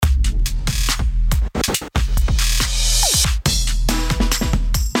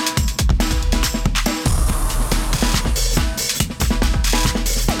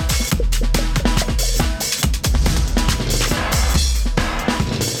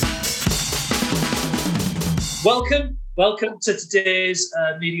Welcome to today's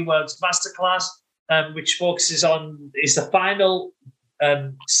MediaWorks masterclass, which focuses on is the final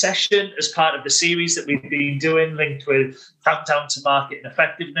session as part of the series that we've been doing, linked with countdown to market and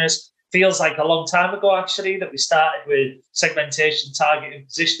effectiveness. Feels like a long time ago, actually, that we started with segmentation, target, and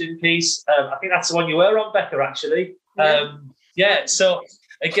positioning piece. I think that's the one you were on, Becca, actually. So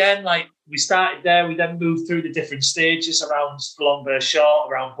again, like we started there, we then moved through the different stages around long versus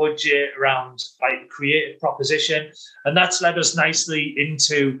short, around budget, around like creative proposition. And that's led us nicely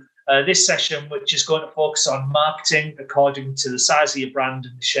into this session, which is going to focus on marketing according to the size of your brand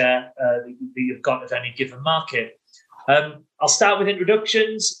and the share that you've got of any given market. I'll start with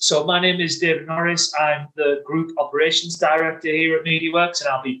introductions. So my name is David Norris. I'm the Group Operations Director here at MediaWorks, and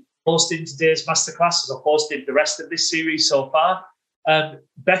I'll be hosting today's masterclass as I've hosted the rest of this series so far.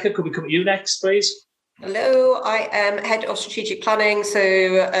 Becca, could we come to you next, please? Hello, I am Head of Strategic Planning. So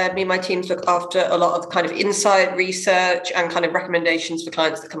me and my teams look after a lot of kind of insight, research and kind of recommendations for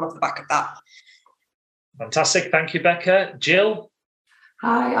clients that come off the back of that. Fantastic. Thank you, Becca. Jill?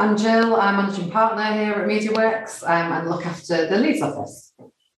 Hi, I'm Jill. I'm Managing Partner here at MediaWorks and look after the Leeds office.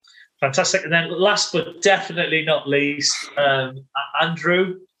 Fantastic. And then last but definitely not least,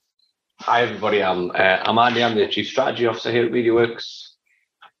 Andrew. Hi, everybody. I'm Andy. I'm the Chief Strategy Officer here at MediaWorks.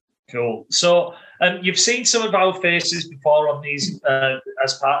 Cool. So you've seen some of our faces before on these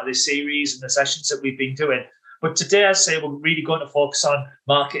as part of this series and the sessions that we've been doing. But today, I say we're really going to focus on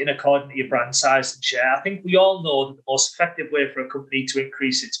marketing according to your brand size and share. I think we all know that the most effective way for a company to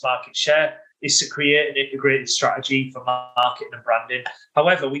increase its market share is to create an integrated strategy for marketing and branding.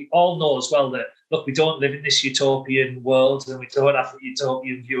 However, we all know as well that, look, we don't live in this utopian world and we don't have a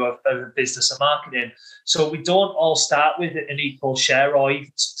utopian view of business and marketing. So we don't all start with an equal share or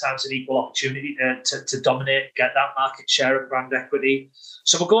even sometimes an equal opportunity to dominate, get that market share of brand equity.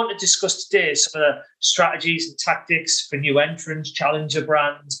 So we're going to discuss today some of the strategies and tactics for new entrants, challenger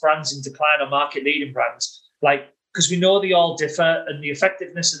brands, brands in decline or market leading brands, because we know they all differ and the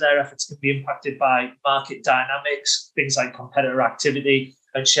effectiveness of their efforts can be impacted by market dynamics, things like competitor activity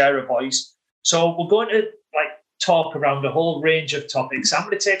and share of voice. So we're going to talk around a whole range of topics. I'm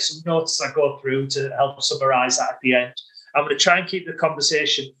going to take some notes as I go through to help summarize that at the end. I'm going to try and keep the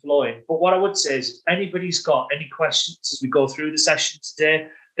conversation flowing. But what I would say is if anybody's got any questions as we go through the session today,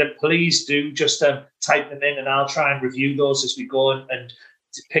 then please do just type them in and I'll try and review those as we go and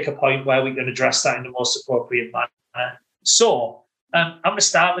pick a point where we can address that in the most appropriate manner. So I'm going to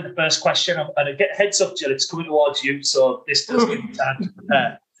start with the first question. And I get heads up, Jill, it's coming towards you. So this does give me time to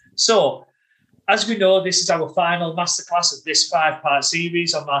prepare. So as we know, this is our final masterclass of this 5-part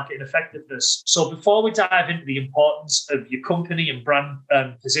series on marketing effectiveness. So before we dive into the importance of your company and brand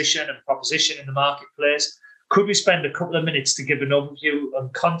position and proposition in the marketplace, could we spend a couple of minutes to give an overview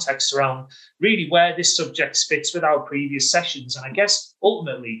and context around really where this subject fits with our previous sessions? And I guess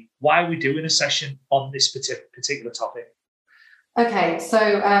ultimately, why we're doing a session on this particular topic. Okay, so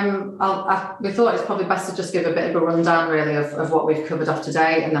we thought it's probably best to just give a bit of a rundown, really, of what we've covered off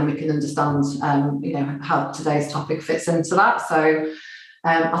today, and then we can understand, how today's topic fits into that. So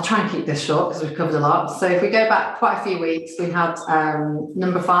I'll try and keep this short because we've covered a lot. So if we go back quite a few weeks, we had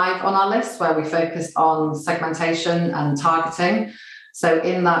number 5 on our list where we focused on segmentation and targeting. So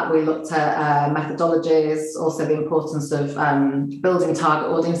in that, we looked at methodologies, also the importance of building target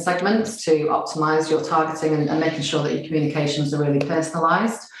audience segments to optimize your targeting and making sure that your communications are really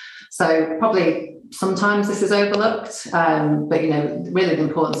personalized. So probably sometimes this is overlooked, but really the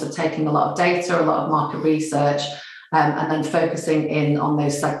importance of taking a lot of data, a lot of market research, and then focusing in on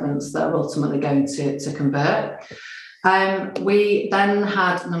those segments that are ultimately going to convert. We then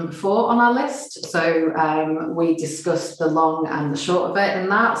had number 4 on our list. So we discussed the long and the short of it in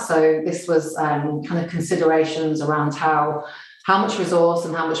that. So this was kind of considerations around how much resource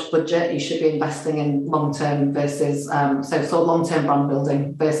and how much budget you should be investing in long-term versus, so long-term brand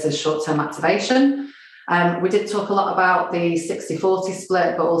building versus short-term activation. We did talk a lot about the 60-40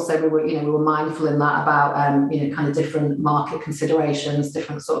 split, but also we were mindful in that about kind of different market considerations,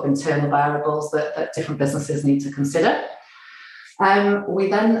 different sort of internal variables that different businesses need to consider. We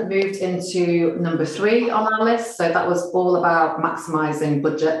then moved into number 3 on our list. So that was all about maximising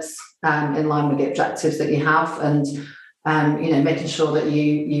budgets in line with the objectives that you have, and making sure that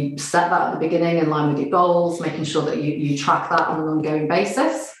you set that at the beginning in line with your goals, making sure that you track that on an ongoing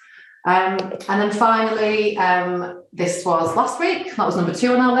basis. And then finally, this was last week, that was number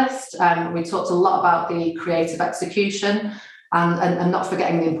 2 on our list. We talked a lot about the creative execution and not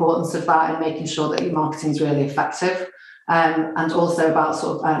forgetting the importance of that and making sure that your marketing is really effective. And also about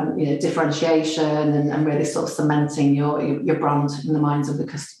sort of, differentiation and really sort of cementing your brand in the minds of the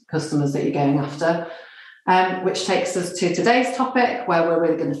customers that you're going after. which takes us to today's topic, where we're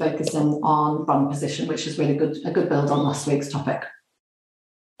really going to focus in on brand position, which is really a good build on last week's topic.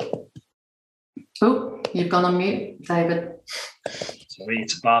 Oh, you've gone on mute, David. Sorry,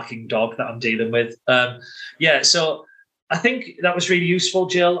 it's a barking dog that I'm dealing with. So I think that was really useful,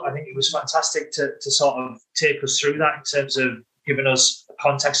 Jill. I think it was fantastic to sort of take us through that in terms of giving us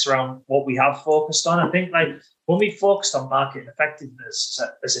context around what we have focused on. I think like when we focused on marketing effectiveness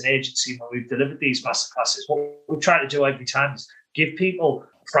as an agency, when we've delivered these masterclasses, what we try to do every time is give people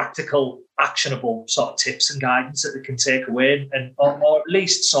practical, actionable sort of tips and guidance that they can take away and or at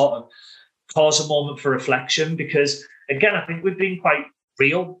least sort of pause a moment for reflection, because again, I think we've been quite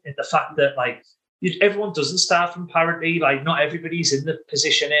real in the fact that like everyone doesn't start from parity. Like not everybody's in the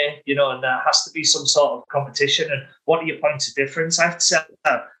position A, and there has to be some sort of competition. And what are your points of difference? I have to say,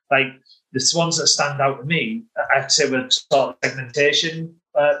 like the ones that stand out to me, I have to say with sort of segmentation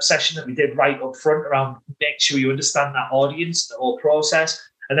session that we did right up front around make sure you understand that audience, the whole process.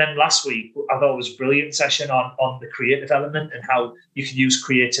 And then last week, I thought it was a brilliant session on the creative element and how you can use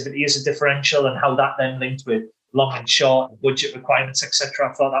creativity as a differential and how that then linked with long and short, budget requirements, etc.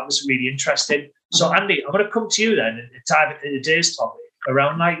 I thought that was really interesting. So, Andy, I'm going to come to you then and dive into today's topic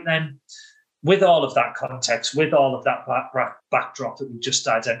around like then, with all of that context, with all of that backdrop that we've just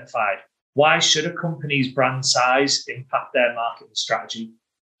identified, why should a company's brand size impact their marketing strategy?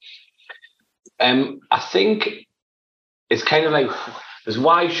 I think it's kind of like there's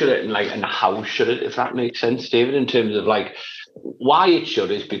why should it and how should it, if that makes sense, David, in terms of like why it should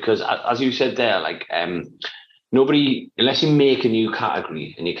is because, as you said there, like nobody, unless you make a new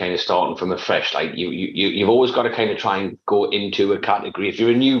category and you're kind of starting from afresh, like you've always got to kind of try and go into a category. If you're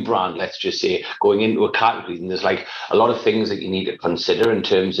a new brand, let's just say, going into a category, and there's like a lot of things that you need to consider in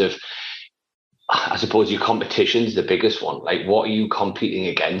terms of, I suppose, your competition is the biggest one. Like, what are you competing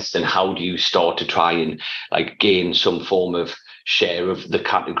against, and how do you start to try and like gain some form of share of the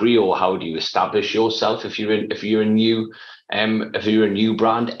category, or how do you establish yourself if you're a new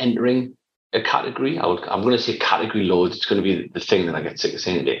brand entering a category? I'm going to say category loads. It's going to be the thing that I get sick of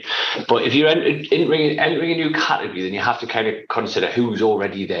saying today. But if you're entering a new category, then you have to kind of consider who's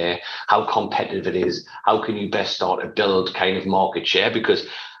already there, how competitive it is, how can you best start to build kind of market share, because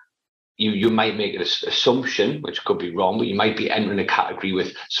you might make an assumption, which could be wrong, but you might be entering a category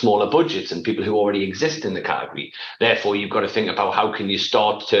with smaller budgets and people who already exist in the category. Therefore, you've got to think about how can you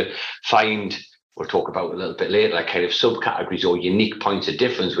start to find, we'll talk about a little bit later, like kind of subcategories or unique points of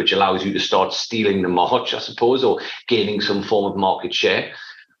difference, which allows you to start stealing the march, I suppose, or gaining some form of market share.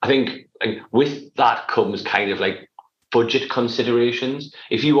 I think with that comes kind of like budget considerations.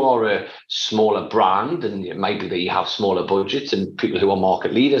 If you are a smaller brand, then it might be that you have smaller budgets and people who are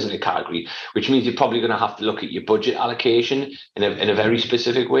market leaders in a category, which means you're probably going to have to look at your budget allocation in a very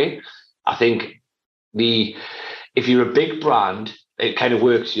specific way. I think if you're a big brand, it kind of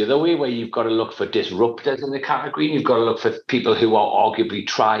works the other way, where you've got to look for disruptors in the category, and you've got to look for people who are arguably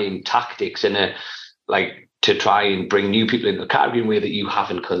trying tactics to try and bring new people into the category in a way that you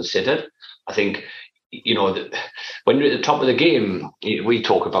haven't considered. I think, when you're at the top of the game, we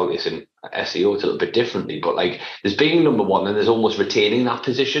talk about this in SEO, it's a little bit differently, but like there's being number one, and there's almost retaining that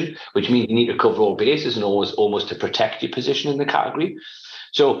position, which means you need to cover all bases and almost to protect your position in the category.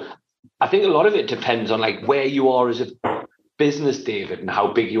 So I think a lot of it depends on like where you are as a business, David, and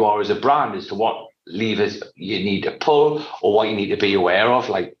how big you are as a brand as to what levers you need to pull or what you need to be aware of,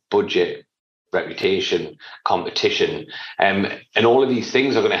 like budget, reputation, competition, and all of these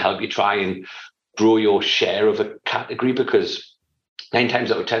things are going to help you try and grow your share of a category, because 9 times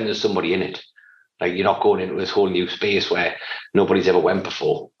out of 10 there's somebody in it. Like, you're not going into this whole new space where nobody's ever went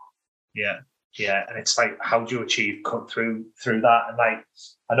before. Yeah, and it's like, how do you achieve cut through that? And like,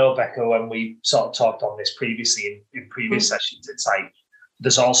 I know, Becca, when we sort of talked on this previously in previous sessions, it's like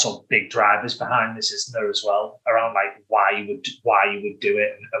there's also big drivers behind this, isn't there, as well, around like why you would do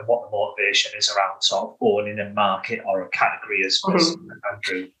it and what the motivation is around sort of owning a market or a category, as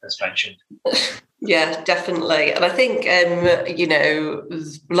Andrew has mentioned. Yeah, definitely. And I think,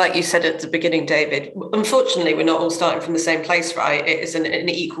 like you said at the beginning, David, unfortunately, we're not all starting from the same place, right? It is an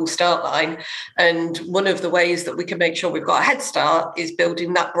equal start line. And one of the ways that we can make sure we've got a head start is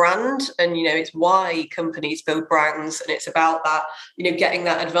building that brand. And, it's why companies build brands. And it's about that, getting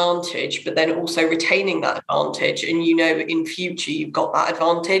that advantage, but then also retaining that advantage. And, in future, you've got that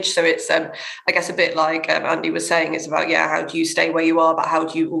advantage. So it's, I guess, a bit like Andy was saying, it's about, how do you stay where you are, but how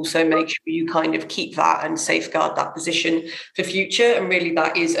do you also make sure you kind of keep that and safeguard that position for future? And really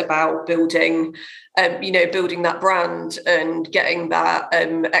that is about building that brand and getting that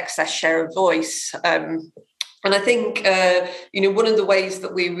excess share of voice. And I think, one of the ways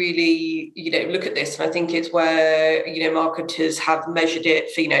that we really, look at this, and I think it's where, marketers have measured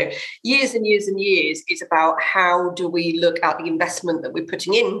it for, years and years and years, is about how do we look at the investment that we're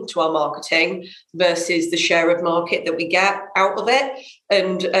putting into our marketing versus the share of market that we get out of it.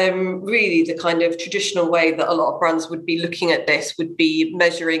 And really the kind of traditional way that a lot of brands would be looking at this would be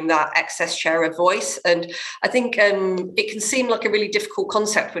measuring that excess share of voice. And I think it can seem like a really difficult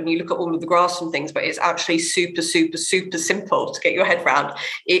concept when you look at all of the graphs and things, but it's actually super, super, super simple to get your head around.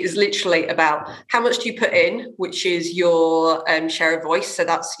 It is literally about how much do you put in, which is your share of voice. So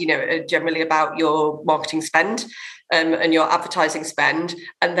that's, generally about your marketing spend. And your advertising spend,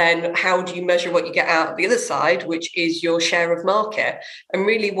 and then how do you measure what you get out the other side, which is your share of market. And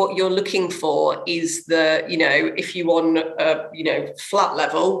really what you're looking for is if you on a flat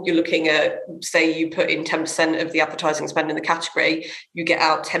level, you're looking at, say you put in 10% of the advertising spend in the category, you get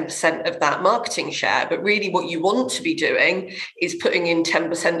out 10% of that marketing share. But really what you want to be doing is putting in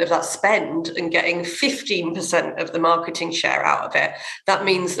 10% of that spend and getting 15% of the marketing share out of it. That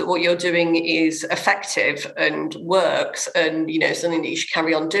means that what you're doing is effective and works, and something that you should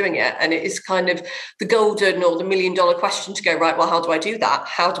carry on doing it. And it is kind of the golden or the $1 million question to go, right, well, how do I do that?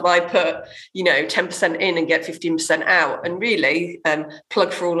 How do I put 10% in and get 15% out? And really,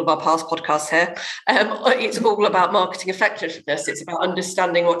 plug for all of our past podcasts here, it's all about marketing effectiveness. It's about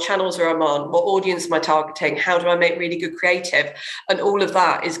understanding what channels are I'm on, what audience am I targeting, how do I make really good creative, and all of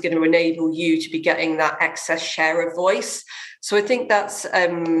that is going to enable you to be getting that excess share of voice. So I think that's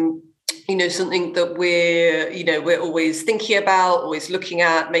something that we're always thinking about, always looking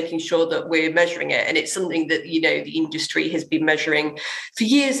at, making sure that we're measuring it. And it's something that, the industry has been measuring for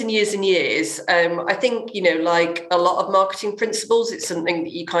years and years and years. I think, like a lot of marketing principles, it's something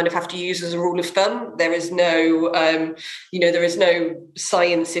that you kind of have to use as a rule of thumb. There is no, there is no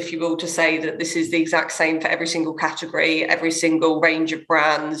science, if you will, to say that this is the exact same for every single category, every single range of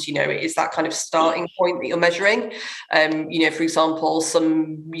brands. It is that kind of starting point that you're measuring. For example,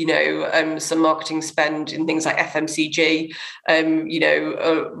 some marketing spend in things like FMCG,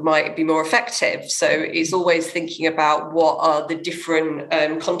 might be more effective. So it's always thinking about what are the different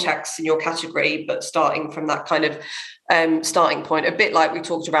contexts in your category, but starting from that kind of starting point, a bit like we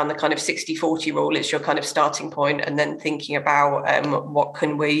talked around the kind of 60-40 rule. It's your kind of starting point, and then thinking about what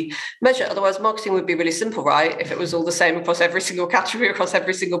can we measure. Otherwise, marketing would be really simple, right? If it was all the same across every single category, across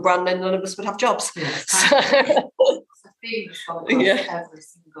every single brand, then none of us would have jobs. Every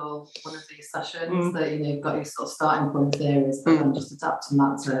single one of these sessions that you've got your sort of starting point theories, but then just adapting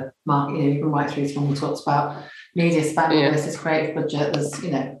that to market. Even right through to when we talked about media spend versus creative budget. There's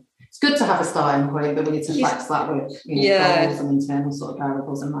it's good to have a starting point, but we need to flex that with goals and internal sort of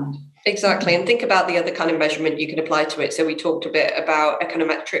variables in mind. Exactly. And think about the other kind of measurement you can apply to it. So we talked a bit about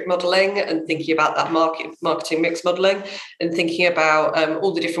econometric modelling and thinking about that marketing mix modelling, and thinking about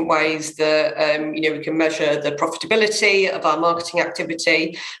all the different ways that, we can measure the profitability of our marketing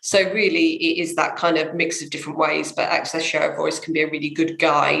activity. So really it is that kind of mix of different ways, but excess share of voice can be a really good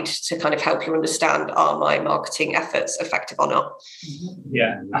guide to kind of help you understand, are my marketing efforts effective or not?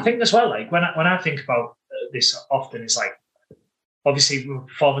 Yeah, I think as well, like when I think about this often, it's like, obviously from a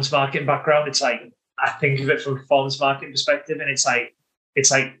performance marketing background, it's like I think of it from a performance marketing perspective, and it's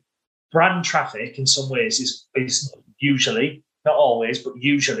like brand traffic in some ways is usually, not always, but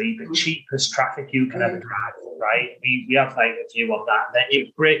usually the cheapest traffic you can ever drive, right? We have like a view on that. And then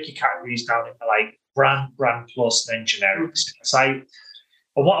you break your categories down into like brand plus, then generics. It's like,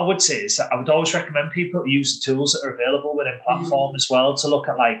 but what I would say is that I would always recommend people to use the tools that are available within platform as well, to look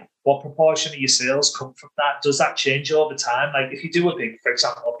at like what proportion of your sales come from that. Does that change over time? Like if you do a big, for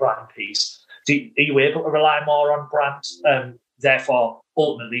example, brand piece, are you able to rely more on brand? Therefore,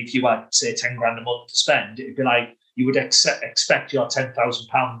 ultimately, if you had, say, 10 grand a month to spend, it'd be like you would expect your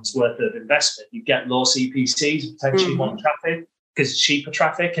 £10,000 worth of investment. You get low CPCs, potentially more traffic because it's cheaper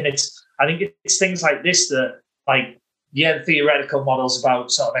traffic. And I think it's things like this that, like, the theoretical models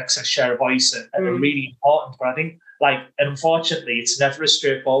about sort of excess share of voice are really important. But I think, and unfortunately, it's never as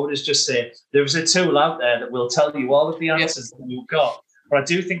straightforward as just saying there's a tool out there that will tell you all of the answers that you've got. But I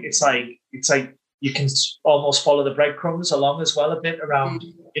do think it's like you can almost follow the breadcrumbs along as well a bit around,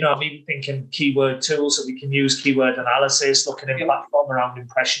 I'm even thinking keyword tools that we can use, keyword analysis, looking in platform around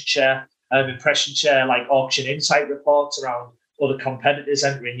impression share, like auction insight reports around other competitors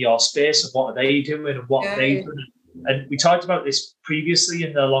entering your space and what are they doing and what they do. And we talked about this previously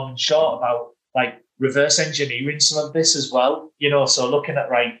in the long and short about like reverse engineering some of this as well, so looking at,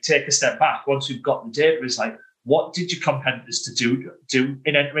 take a step back. Once we've got the data, is like, what did your competitors do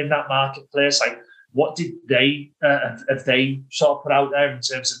in entering that marketplace? Like, what did they have they sort of put out there in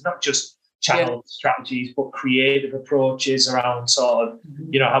terms of not just channel strategies, but creative approaches around sort of,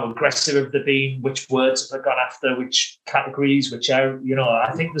 how aggressive have they been, which words have they gone after, which categories, which are,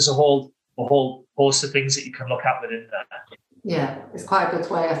 I think there's a whole host of things that you can look at within there. Yeah, it's quite a good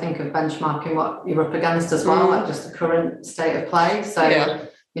way, I think, of benchmarking what you're up against as well, like just the current state of play. So,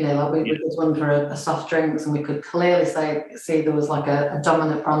 like we did one for a soft drinks, and we could clearly see there was like a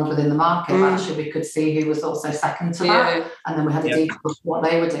dominant brand within the market. Actually, we could see who was also second to that, and then we had a deep look at what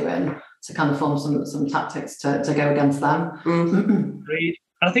they were doing to kind of form some tactics to go against them. Agreed.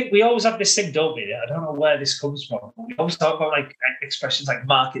 And I think we always have this thing, don't we? I don't know where this comes from. We always talk about like expressions like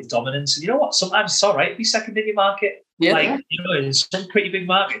market dominance. And you know what? Sometimes it's all right to be second in your market. Yeah. In some pretty big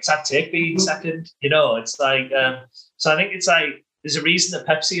markets, I'd take being second. It's like, so I think it's like, there's a reason that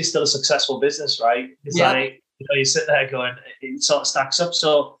Pepsi is still a successful business, right? It's like, you sit there going, it sort of stacks up.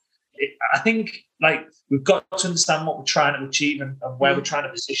 So I think like we've got to understand what we're trying to achieve and where we're trying to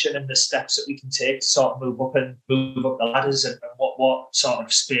position and the steps that we can take to sort of move up the ladders and what sort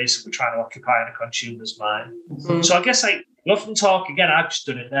of space we're trying to occupy in a consumer's mind. So I guess like we often talk, again, I've just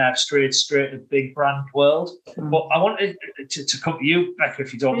done it there, straight the big brand world. But I wanted to come to you, Becca,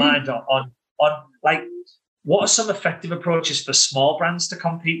 if you don't mind, on like, what are some effective approaches for small brands to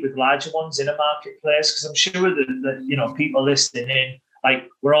compete with larger ones in a marketplace? Because I'm sure that people listening in, like,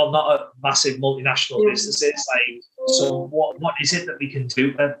 we're all not massive multinational businesses. Like, so what is it that we can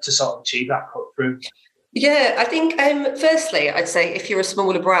do to sort of achieve that cut through? Yeah, I think firstly, I'd say if you're a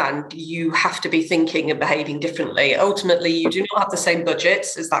smaller brand, you have to be thinking and behaving differently. Ultimately, you do not have the same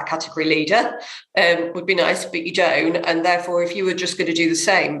budgets as that category leader. Would be nice, but you don't. And therefore, if you were just going to do the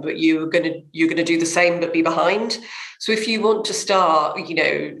same, but you're going to do the same but be behind. So if you want to start,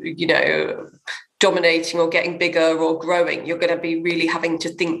 dominating or getting bigger or growing, you're going to be really having to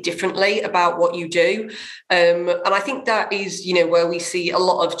think differently about what you do. And I think that is, where we see a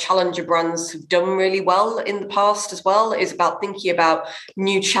lot of challenger brands have done really well in the past as well, is about thinking about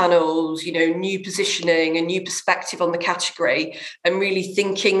new channels, new positioning, a new perspective on the category and really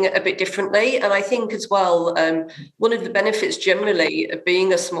thinking a bit differently. And I think as well, one of the benefits generally of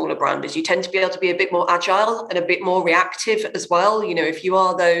being a smaller brand is you tend to be able to be a bit more agile and a bit more reactive as well. If you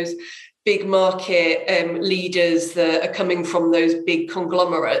are those big market leaders that are coming from those big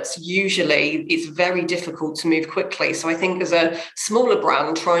conglomerates, usually it's very difficult to move quickly. So I think as a smaller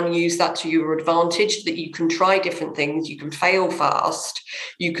brand, try and use that to your advantage, that you can try different things, you can fail fast,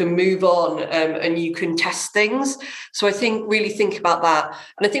 you can move on, and you can test things. So I think really think about that.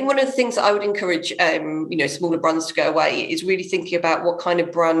 And I think one of the things that I would encourage, smaller brands to go away is really thinking about what kind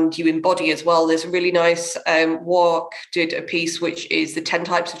of brand you embody as well. There's a really nice Walk did a piece, which is the 10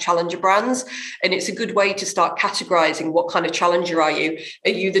 types of challenger brands. And it's a good way to start categorizing what kind of challenger are you?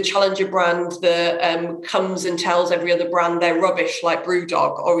 Are you the challenger brand that comes and tells every other brand they're rubbish like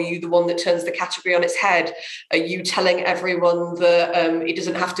Brewdog? Or are you the one that turns the category on its head? Are you telling everyone that it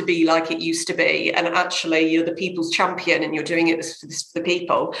doesn't have to be like it used to be? And actually you're the people's champion and you're doing it for the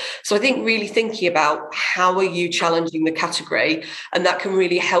people. So I think really thinking about how are you challenging the category, and that can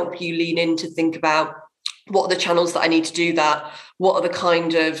really help you lean in to think about what are the channels that I need to do that? What are the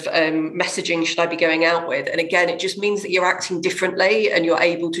kind of messaging should I be going out with? And again, it just means that you're acting differently and you're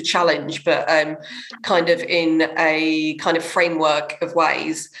able to challenge, but kind of in a kind of framework of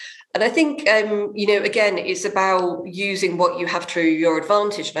ways. And I think, again, it's about using what you have to your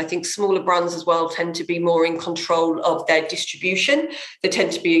advantage. And I think smaller brands as well tend to be more in control of their distribution. They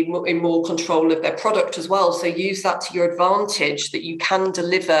tend to be in more control of their product as well. So use that to your advantage, that you can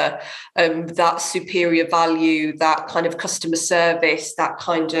deliver that superior value, that kind of customer service, that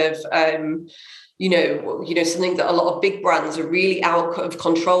kind of something that a lot of big brands are really out of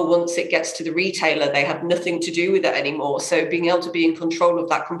control. Once it gets to the retailer, they have nothing to do with it anymore. So being able to be in control of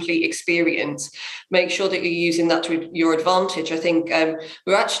that complete experience, make sure that you're using that to your advantage. I think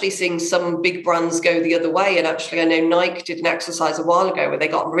we're actually seeing some big brands go the other way. And actually, I know Nike did an exercise a while ago where they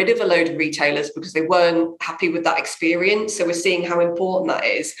got rid of a load of retailers because they weren't happy with that experience. So we're seeing how important that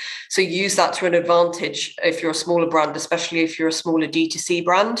is. So use that to an advantage if you're a smaller brand, especially if you're a smaller D2C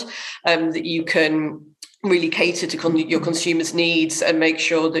brand, that you can really cater to your consumers' needs and make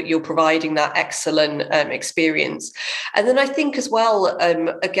sure that you're providing that excellent experience. And then I think as well,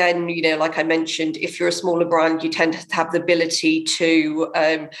 again, like I mentioned, if you're a smaller brand, you tend to have the ability to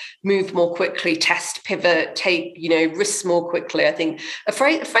move more quickly, test, pivot, take, risks more quickly. I think a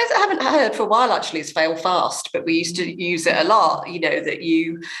phrase I haven't heard for a while actually is fail fast, but we used to use it a lot, that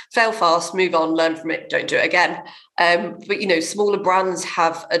you fail fast, move on, learn from it, don't do it again. But smaller brands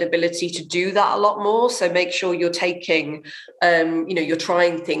have an ability to do that a lot more. So make sure you're taking, you're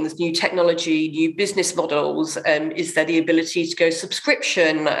trying things, new technology, new business models. Is there the ability to go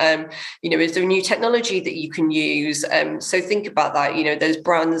subscription? Is there a new technology that you can use? So think about that. There's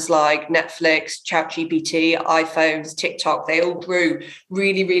brands like Netflix, ChatGPT, iPhones, TikTok, they all grew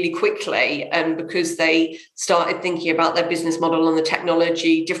really, really quickly because they started thinking about their business model and the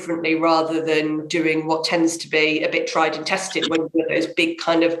technology differently rather than doing what tends to be a bit tried and tested when you're those big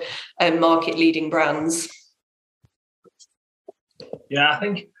kind of market leading brands. Yeah, I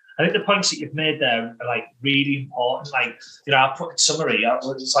think the points that you've made there are like really important. Like, I put in summary,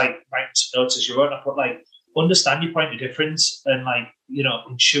 it's like writing some notes as you wrote. I put like, understand your point of difference and like,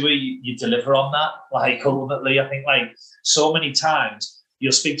 ensure you deliver on that. Like ultimately, I think like so many times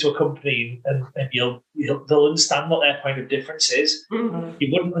you'll speak to a company and they'll understand what their point of difference is. Mm-hmm. You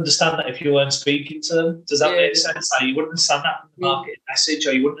wouldn't understand that if you weren't speaking to them. Does that make sense? Like you wouldn't understand that from the market message,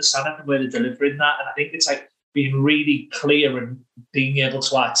 or you wouldn't understand that from where they're delivering that. And I think it's like being really clear and being able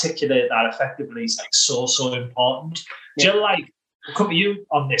to articulate that effectively is like so important. Yeah. Jill, like I'll come to you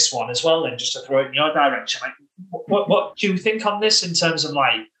on this one as well, and just to throw it in your direction. Like, what do you think on this in terms of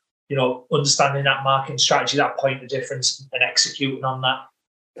like, understanding that marketing strategy, that point of difference, and executing on that?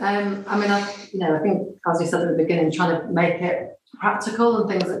 I think, as you said at the beginning, trying to make it practical and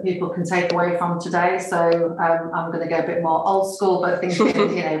things that people can take away from today. So I'm going to go a bit more old school, but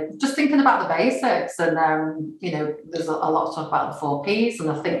thinking, just thinking about the basics. And, there's a lot to talk about the 4 Ps,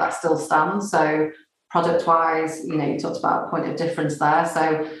 and I think that still stands. So product-wise, you talked about point of difference there.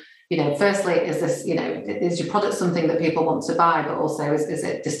 So, firstly, is this, is your product something that people want to buy, but also is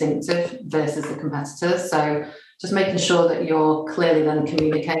it distinctive versus the competitors? So just making sure that you're clearly then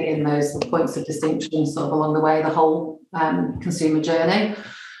communicating those points of distinction sort of along the way, the whole consumer journey.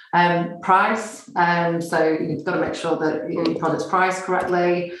 Price, so you've got to make sure that your product's priced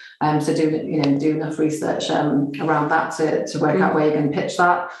correctly. So do enough research around that to work out where you're going to pitch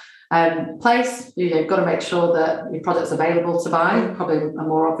that. Place, you've got to make sure that your product's available to buy, probably a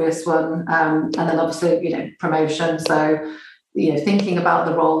more obvious one. And then obviously, promotion. So thinking about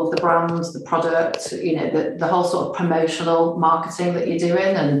the role of the brand, the product, the whole sort of promotional marketing that you're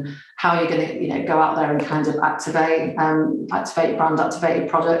doing, and how you're going to, go out there and kind of activate your brand, activate your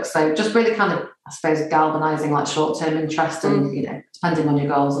products. So just really kind of, I suppose, galvanizing like short-term interest, and depending on your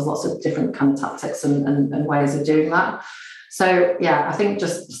goals, there's lots of different kind of tactics and ways of doing that. So yeah, I think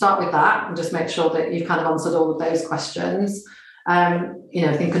just start with that and just make sure that you've kind of answered all of those questions. I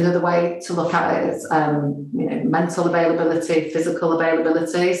think another way to look at it is, mental availability, physical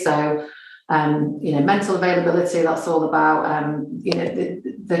availability. So, mental availability, that's all about,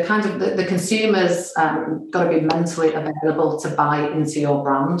 the kind of the consumers got to be mentally available to buy into your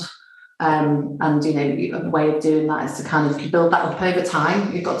brand. And, a way of doing that is to kind of build that up over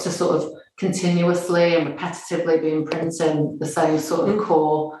time. You've got to sort of continuously and repetitively be imprinting the same sort of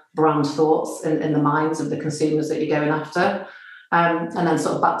core brand thoughts in the minds of the consumers that you're going after. And then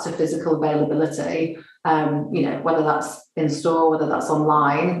sort of back to physical availability, whether that's in store, whether that's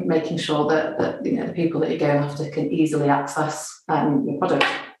online, making sure that the people that you're going after can easily access your product.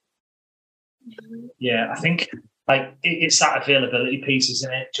 Yeah, I think like it's that availability piece,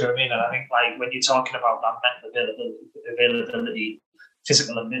 isn't it? Do you know what I mean? And I think like when you're talking about that mental availability,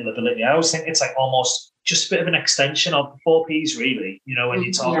 physical availability, I always think it's like almost just a bit of an extension of the 4 Ps, really. When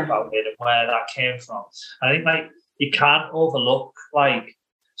you talk about it and where that came from. I think like you can't overlook like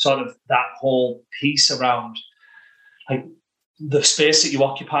sort of that whole piece around like the space that you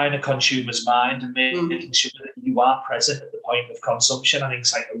occupy in a consumer's mind, and making sure that you are present at the point of consumption. I think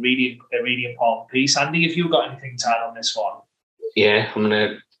it's like a really important piece. Andy, have you got anything to add on this one? Yeah,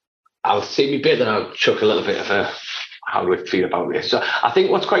 I'll say my bit, then I'll chuck a little bit of how do I feel about this. So I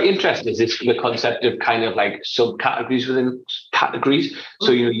think what's quite interesting is this the concept of kind of like subcategories within categories.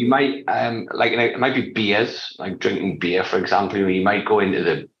 So you might it might be beers, like drinking beer, for example. You might go into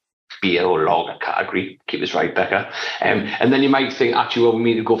the beer or lager category. Keep this right, Becca. And then you might think, actually, well, we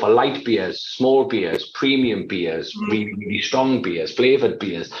need to go for light beers, small beers, premium beers, really, really strong beers, flavoured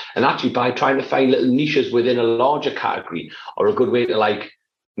beers. And actually, by trying to find little niches within a larger category, or a good way to like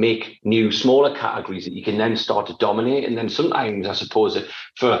make new smaller categories that you can then start to dominate. And then sometimes I suppose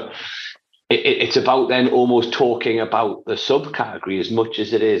it's about then almost talking about the subcategory as much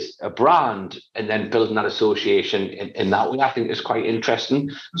as it is a brand, and then building that association in that way. I think is quite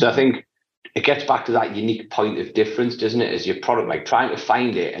interesting. So I think it gets back to that unique point of difference, doesn't it? As your product, like trying to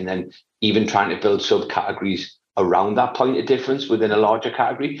find it and then even trying to build subcategories around that point of difference within a larger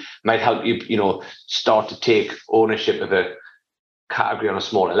category might help you, start to take ownership of a category on a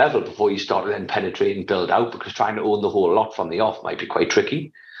smaller level before you start to then penetrate and build out, because trying to own the whole lot from the off might be quite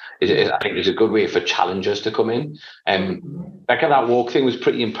tricky. I think it's a good way for challengers to come in. Becca, that walk thing was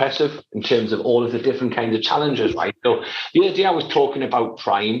pretty impressive in terms of all of the different kinds of challenges, right? So the other day I was talking about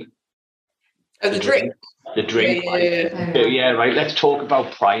Prime. The drink. The drink, right? Let's talk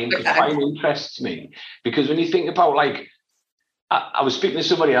about Prime, because Prime interests me. Because when you think about, like, I was speaking to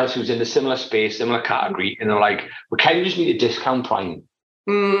somebody else who's in a similar space, similar category, and they're like, we kind of just need to discount Prime.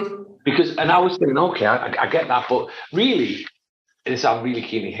 Because, and I was thinking, okay, I get that, but really, I'm really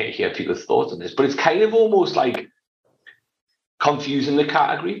keen to hear people's thoughts on this, but it's kind of almost like confusing the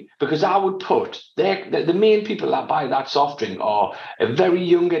category, because I would put the main people that buy that soft drink are a very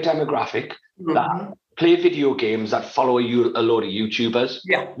younger demographic that play video games, that follow a load of YouTubers.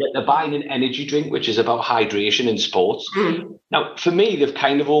 Yet they're buying an energy drink, which is about hydration and sports. Now, for me, they've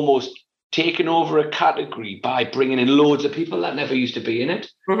kind of almost taken over a category by bringing in loads of people that never used to be in it.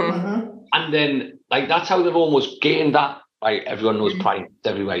 And then, like, that's how they've almost gained that. Like, everyone knows Prime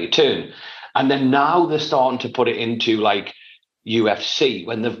everywhere you turn. And then now they're starting to put it into, like, UFC,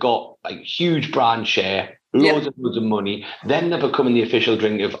 when they've got, like, huge brand share, loads of money. Then they're becoming the official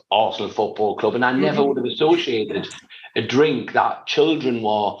drink of Arsenal Football Club. And I never would have associated a drink that children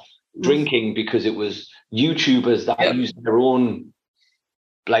were drinking because it was YouTubers that used their own,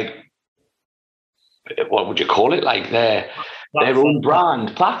 like, what would you call it? Like their own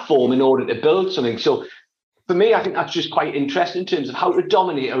brand platform in order to build something. So for me, I think that's just quite interesting in terms of how to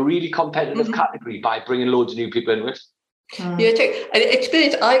dominate a really competitive category by bringing loads of new people into it. Yeah, too. And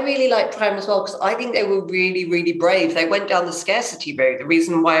experience, I really like Prime as well, because I think they were really, really brave. They went down the scarcity route. The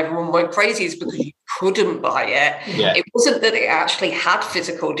reason why everyone went crazy is because you couldn't buy it. It wasn't that it actually had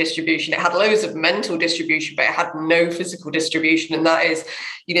physical distribution. It had loads of mental distribution, but it had no physical distribution. And that is,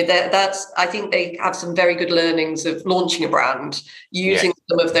 that's, I think they have some very good learnings of launching a brand, using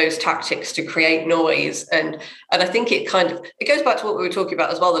some of those tactics to create noise. And I think it goes back to what we were talking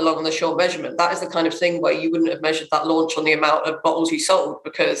about as well, the long and the short measurement. That is the kind of thing where you wouldn't have measured that launch on the amount of bottles you sold,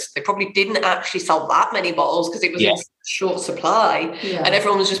 because they probably didn't actually sell that many bottles because it was in short supply and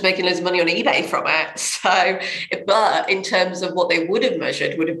everyone was just making loads of money on eBay from it. So, but in terms of what they would have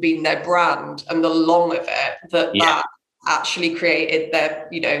measured would have been their brand and the long of it, that actually created their,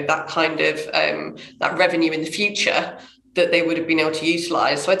 that kind of that revenue in the future that they would have been able to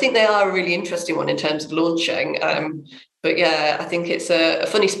utilize. So I think they are a really interesting one in terms of launching. But yeah, I think it's a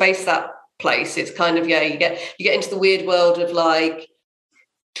funny space, that place. It's kind of, you get into the weird world of, like,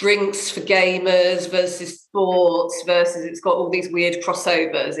 drinks for gamers versus sports versus, it's got all these weird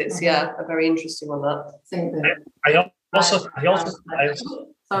crossovers. It's a very interesting one, that. I also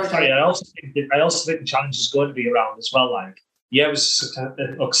think the challenge is going to be around as well. Like, it was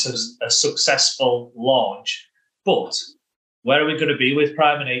a successful launch, but where are we going to be with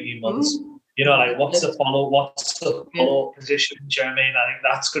Prime in 18 months? Like, what's the follow position? Do you know what I mean? I think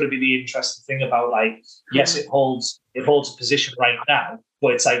that's going to be the interesting thing about, like, yes, it holds a position right now,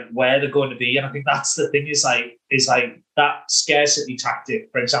 but it's like where they're going to be. And I think that's the thing, is like that scarcity tactic,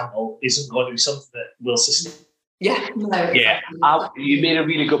 for example, isn't going to be something that will sustain. You made a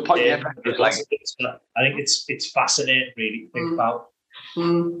really good point. I think it's fascinating, really, to think about.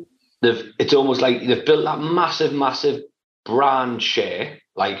 It's almost like they've built that massive brand share,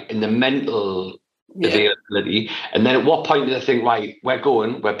 like, in the mental availability, and then at what point do they think, right, we're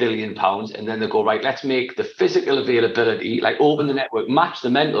 £1 billion, and then they go, right, let's make the physical availability, like, open the network, match the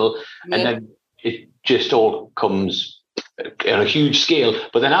mental, and then it just all comes on a huge scale.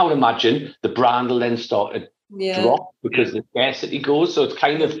 But then I would imagine the brand will then start to drop because the scarcity goes. So it's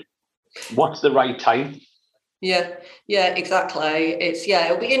kind of, what's the right time? Yeah, exactly. It's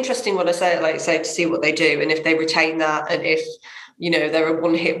it'll be interesting when I say it, to see what they do and if they retain that, and if they're a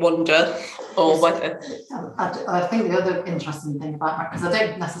one-hit wonder, or whether. I think the other interesting thing about that, because I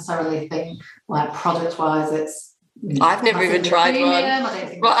don't necessarily think, like, product-wise, it's. I've never even tried one. I don't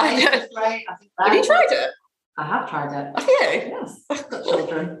think it's great. Have you tried it? I have tried it. Have you? Yes, I've got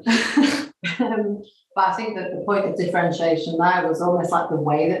children. But I think that the point of differentiation there was almost like the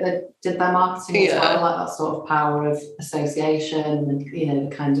way that they did their marketing as well, like that sort of power of association and,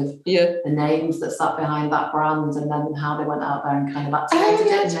 the kind of the names that sat behind that brand, and then how they went out there and kind of activated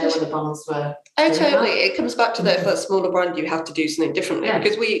it and know where the brands were. Totally. It comes back to that smaller brand, you have to do something differently,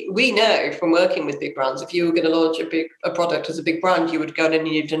 because we know from working with big brands, if you were going to launch a product as a big brand, you would go in and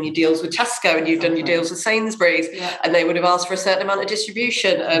you've done your deals with Tesco and you've done your deals with Sainsbury's, and they would have asked for a certain amount of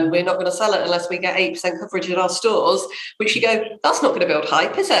distribution, and we're not going to sell it unless we get 8% coverage in our stores, which you go, that's not going to build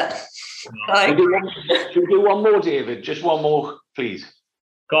hype, is it? Should we do one more, David? Just one more, please.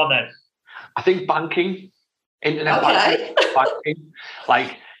 Go on then. I think banking internet banking,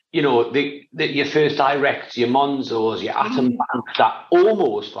 like, you know, your First Directs, your Monzos, your Atom Banks, that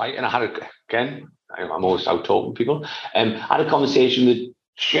almost, right? And I had I'm always out talking to people. I had a conversation with a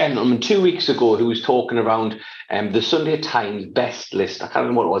gentleman 2 weeks ago who was talking around the Sunday Times best list. I can't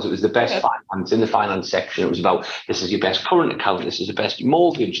remember what it was. It was the best finance in the finance section. It was about, this is your best current account, this is your best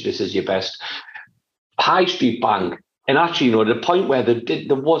mortgage, this is your best high street bank. And actually, you know, to the point where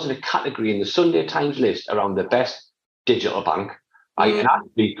there wasn't a category in the Sunday Times list around the best digital bank. And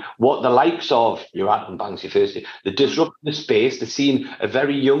actually, what the likes of your Atom Banks, your First, the disrupt the space, they're seeing a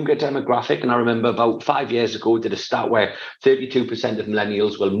very younger demographic. And I remember about 5 years ago, did a stat where 32% of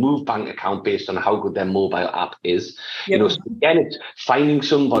millennials will move bank account based on how good their mobile app is. Yep. You know, so again, it's finding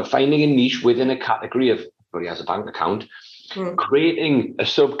a niche within a category of everybody has a bank account. Creating a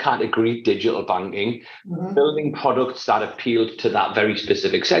subcategory, digital banking, building products that appeal to that very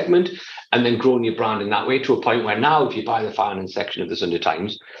specific segment, and then growing your brand in that way to a point where now, if you buy the finance section of the Sunday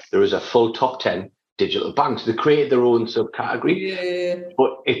Times, there is a full top 10 digital banks. They create their own subcategory,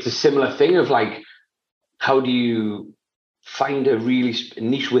 but it's a similar thing of like, how do you find a really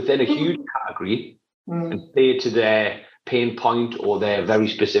niche within a huge category and play to their pain point or their very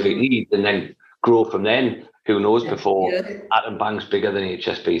specific needs, and then grow from then? Who knows, before Atom Bank's bigger than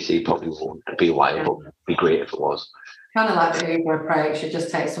HSBC, probably won't be a while, but it'd be great if it was. Kind of like the Uber approach, you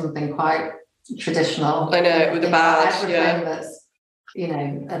just take something quite traditional. I know, with a badge, everything that's, you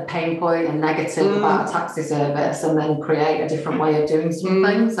know, a pain point and negative about a taxi service, and then create a different way of doing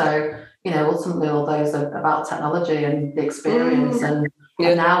something. So, you know, ultimately all those are about technology and the experience and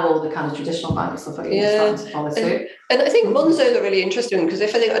now all the kind of traditional banks are starting to follow suit. And I think Monzos are really interesting because I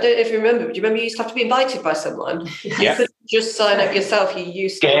don't know if you remember, but do you remember you used to have to be invited by someone? Yeah. You couldn't just sign up yourself. You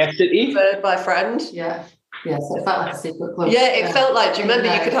used to be referred by a friend. Yeah. Yeah, so it felt like a secret club. Yeah, it felt like, do you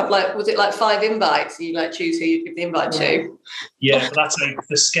remember you could have was it 5 invites? You choose who you give the invite to? Yeah, but that's like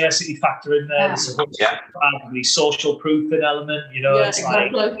the scarcity factor in there. There's probably social proofing element, you know, it's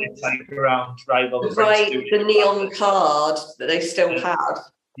like around, right, well, the neon card that they still had.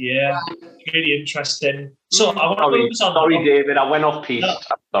 Yeah, really interesting. So I want to focus on. Sorry, David, I went off piece.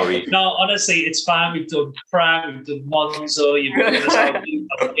 Sorry. No, honestly, it's fine. We've done Prime, we've done Monzo,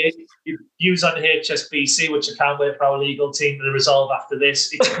 you've used on HSBC, which I can't wait for our legal team to resolve after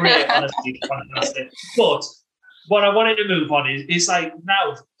this. It's great, honestly, fantastic. But what I wanted to move on is like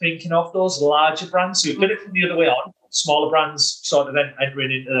now thinking of those larger brands who've done it from the other way on, smaller brands sort of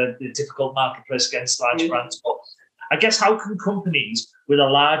entering into the difficult marketplace against large brands. But I guess how can companies with a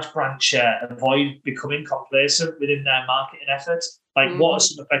large brand share avoid becoming complacent within their marketing efforts? Like, what are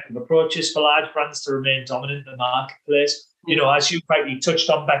some effective approaches for large brands to remain dominant in the marketplace? You know, as you rightly touched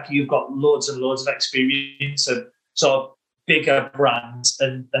on, Becky, you've got loads and loads of experience of sort of bigger brands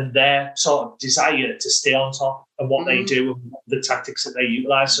and their sort of desire to stay on top of what they do and the tactics that they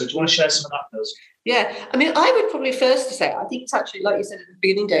utilise. So do you want to share some of that with us? Yeah, I mean, I would probably first say, I think it's actually, like you said at the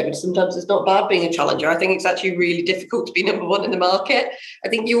beginning, David, sometimes it's not bad being a challenger. I think it's actually really difficult to be number one in the market. I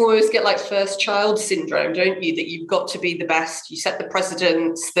think you always get like first child syndrome, don't you? That you've got to be the best. You set the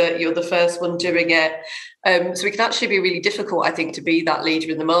precedents that you're the first one doing it. So it can actually be really difficult, I think, to be that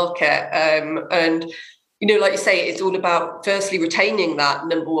leader in the market. And you know, like you say, it's all about firstly retaining that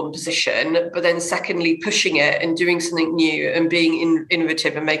number one position, but then secondly pushing it and doing something new and being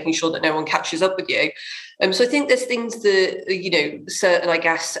innovative and making sure that no one catches up with you. So I think there's things that, you know, certain, I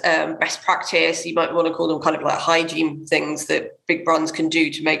guess, best practice, you might want to call them kind of like hygiene things that big brands can do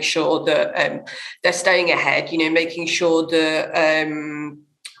to make sure that they're staying ahead, you know, making sure that,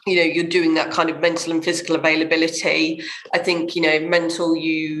 you know, you're doing that kind of mental and physical availability. I think, you know, mental,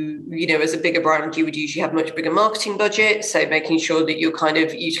 you know, as a bigger brand, you would usually have much bigger marketing budget. So making sure that you're kind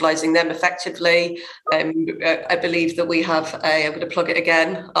of utilising them effectively. I believe that we have I'm going to plug it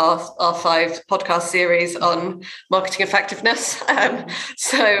again, our 5 podcast series on marketing effectiveness.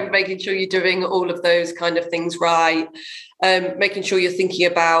 So making sure you're doing all of those kind of things right. Making sure you're thinking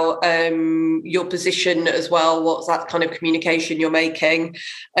about your position as well, what's that kind of communication you're making,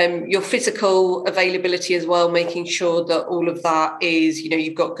 your physical availability as well, making sure that all of that is, you know,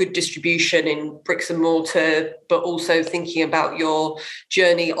 you've got good distribution in bricks and mortar, but also thinking about your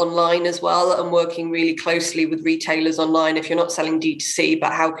journey online as well and working really closely with retailers online if you're not selling D2C,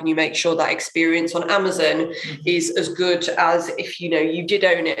 but how can you make sure that experience on Amazon is as good as if, you know, you did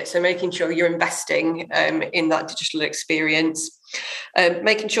own it. So making sure you're investing in that digital experience.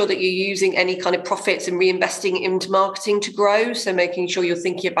 Making sure that you're using any kind of profits and reinvesting into marketing to grow. So making sure you're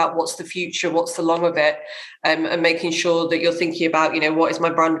thinking about what's the future, what's the long of it, and making sure that you're thinking about, you know, what is my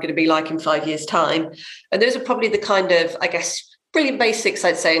brand going to be like in 5 years' time? And those are probably the kind of, I guess, brilliant basics,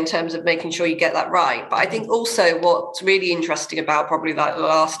 I'd say, in terms of making sure you get that right. But I think also what's really interesting about probably like the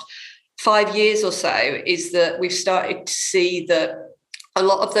last 5 years or so is that we've started to see that a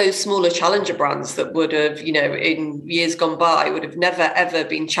lot of those smaller challenger brands that would have, in years gone by, would have never, ever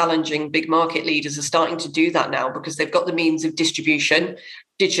been challenging big market leaders are starting to do that now because they've got the means of distribution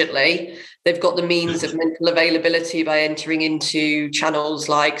digitally. They've got the means of mental availability by entering into channels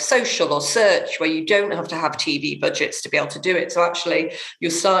like social or search, where you don't have to have TV budgets to be able to do it. So actually,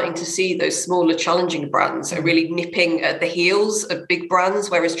 you're starting to see those smaller challenging brands are really nipping at the heels of big brands,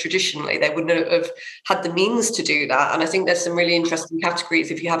 whereas traditionally they wouldn't have had the means to do that. And I think there's some really interesting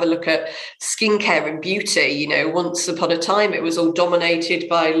categories. If you have a look at skincare and beauty, once upon a time, it was all dominated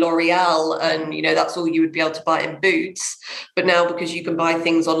by L'Oreal and, that's all you would be able to buy in Boots. But now, because you can buy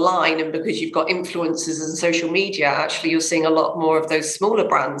things online and because you've got influencers and social media, actually you're seeing a lot more of those smaller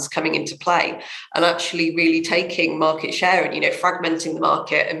brands coming into play and actually really taking market share and fragmenting the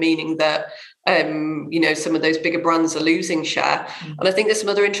market, and meaning that some of those bigger brands are losing share. And I think there's some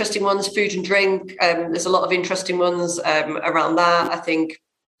other interesting ones. Food and drink, there's a lot of interesting ones around that. I think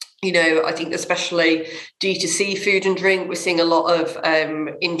especially D2C food and drink, we're seeing a lot of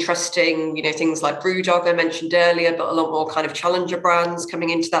interesting, things like Brewdog I mentioned earlier, but a lot more kind of challenger brands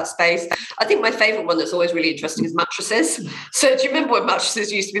coming into that space. I think my favourite one that's always really interesting is mattresses. So do you remember when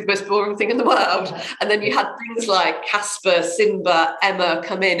mattresses used to be the most boring thing in the world? And then you had things like Casper, Simba, Emma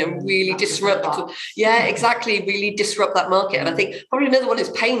come in and really disrupt. Yeah, exactly. Really disrupt that market. And I think probably another one is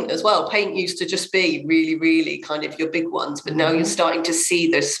paint as well. Paint used to just be really, really kind of your big ones, but now you're starting to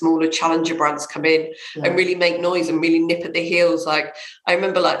see those smaller challenger brands come in and really make noise and really nip at the heels. Like I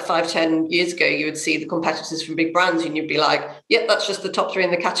remember 5-10 years ago, you would see the competitors from big brands and you'd be like, yeah, that's just the top 3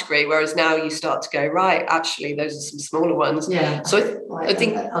 in the category. Whereas now you start to go, right, actually, those are some smaller ones. Yeah. So I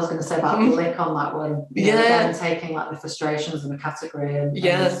think I was going to say about the lick on that one. Again, taking the frustrations of the category and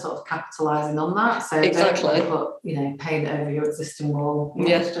sort of capitalising on that. So exactly. Don't put, paint over your existing wall.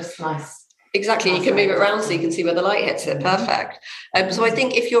 It's just nice. Exactly, you can move it around so you can see where the light hits it. Perfect. So I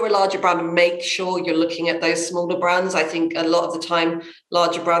think if you're a larger brand, make sure you're looking at those smaller brands. I think a lot of the time,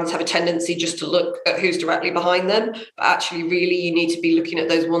 larger brands have a tendency just to look at who's directly behind them. But actually, really, you need to be looking at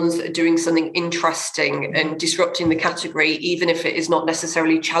those ones that are doing something interesting and disrupting the category, even if it is not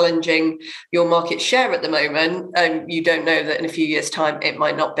necessarily challenging your market share at the moment. You don't know that in a few years' time, it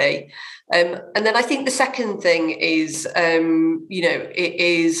might not be. And then I think the second thing is, it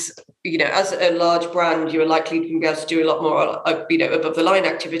is, as a large brand, you are likely to be able to do a lot more, above the line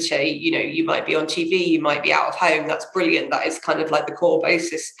activity. You might be on TV, you might be out of home. That's brilliant. That is kind of like the core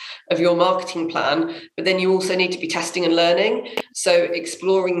basis of your marketing plan. But then you also need to be testing and learning. So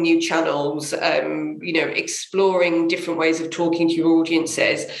exploring new channels, exploring different ways of talking to your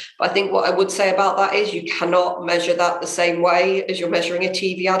audiences. But I think what I would say about that is you cannot measure that the same way as you're measuring a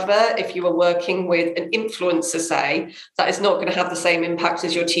TV advert. If you are working with an influencer, say, that is not going to have the same impact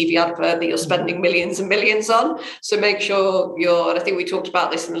as your TV advert that you're spending millions and millions on. So make sure and I think we talked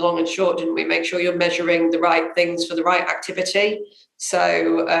about this in the long and short, didn't we? Make sure you're measuring the right things for the right activity.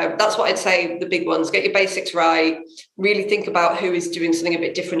 So that's what I'd say, the big ones. Get your basics right. Really think about who is doing something a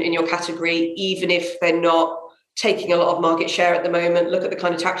bit different in your category, even if they're not taking a lot of market share at the moment. Look at the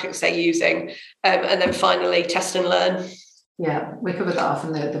kind of tactics they're using. And then finally, test and learn. Yeah, we covered that off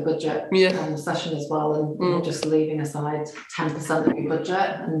in the budget session as well, and just leaving aside 10% of your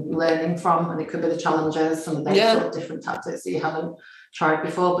budget and learning from, and it could be the challenges, some of those sort of different tactics that you haven't tried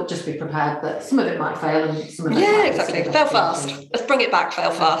before, but just be prepared that some of it might fail and some of it might exactly. Fail fast. Let's bring it back, fail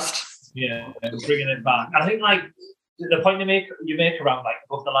fast. Yeah, bringing it back. I think the point you make around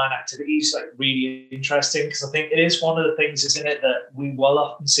above the line activities really interesting, because I think it is one of the things, isn't it, that we will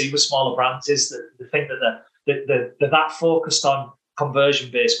often see with smaller brands is that the thing that they're that focused on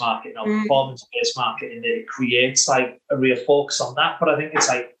conversion-based marketing or performance-based marketing, it creates a real focus on that. But I think it's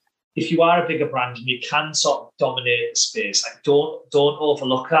if you are a bigger brand and you can sort of dominate the space, don't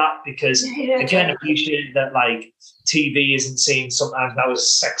overlook that, because again, appreciate that TV isn't seen sometimes now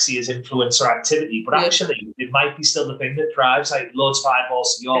as sexy as influencer activity, but actually it might be still the thing that drives loads of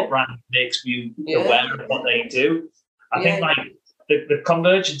eyeballs to your brand, makes you aware of what they do. I think the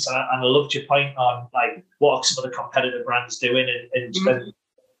convergence, and I loved your point on what are some of the competitor brands doing, and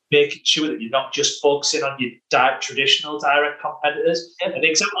making sure that you're not just focusing on your traditional direct competitors. And the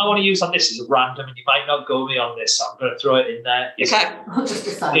example I want to use on this is random, and you might not go me on this, so I'm going to throw it in there.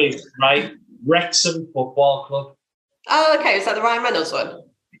 Wrexham Football Club. Oh, okay. Is that the Ryan Reynolds one?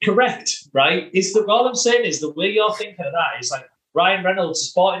 Correct, right? All I'm saying is the way you're thinking of that is Ryan Reynolds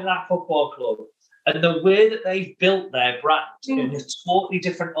is bought in that football club. And the way that they've built their brand in a totally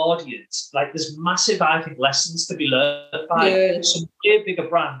different audience, like there's massive, I think, lessons to be learned by some way bigger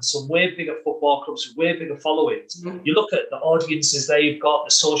brands, some way bigger football clubs, some way bigger followings. You look at the audiences they've got,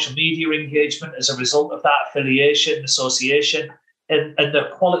 the social media engagement as a result of that affiliation, association, and the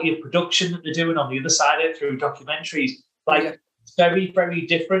quality of production that they're doing on the other side of it through documentaries. Like it's very, very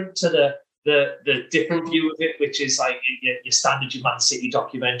different to the different view of it, which is like your standard your Man City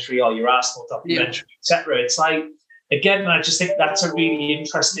documentary or your Arsenal documentary, etc. It's like, again, I just think that's a really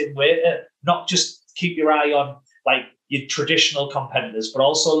interesting way to not just keep your eye on like your traditional competitors, but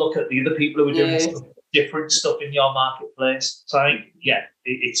also look at the other people who are doing different stuff in your marketplace. So I think,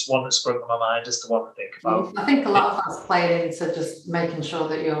 it's one that sprung to my mind as to what to think about. I think a lot of that's playing into just making sure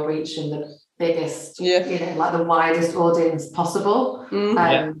that you're reaching the biggest, like the widest audience possible.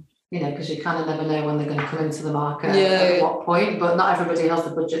 Because you kind of never know when they're going to come into the market at what point, but not everybody has the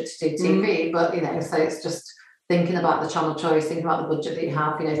budget to do TV. But, so it's just thinking about the channel choice, thinking about the budget that you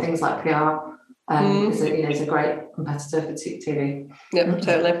have, things like PR is a great competitor for TV. Yeah,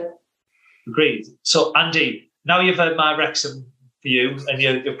 totally. Agreed. So, Andy, now you've heard my Wrexham view, and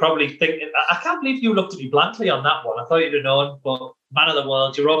you're probably thinking, I can't believe you looked at me blankly on that one. I thought you'd have known, but man of the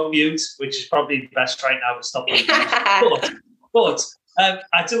world, you're on mute, which is probably best right now to stop. But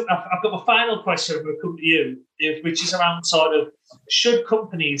I've got my final question when we come to you, which is around sort of, should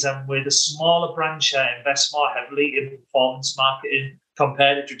companies and with a smaller brand share invest more heavily in performance marketing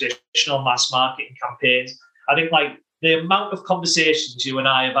compared to traditional mass marketing campaigns? I think like the amount of conversations you and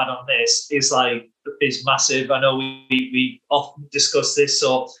I have had on this is massive. I know we often discuss this,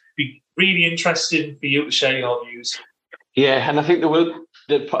 so it'd be really interesting for you to share your views. Yeah, and I think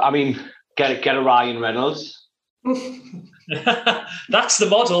get a Ryan Reynolds. That's the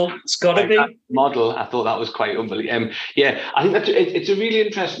model. It's got to be model. I thought that was quite unbelievable. I think it's a really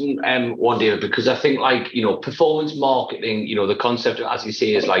interesting one, David, because I think performance marketing. The concept, as you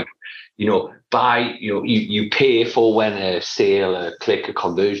say, is like you pay for when a sale, a click, a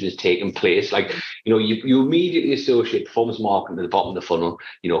conversion is taking place. Like you immediately associate performance marketing at the bottom of the funnel.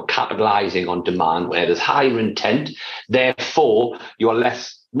 Capitalizing on demand where there's higher intent. Therefore, you're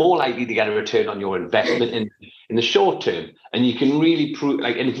more likely to get a return on your investment in the short term, and you can really prove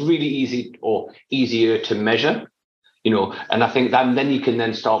and it's really easier to measure, and I think that then you can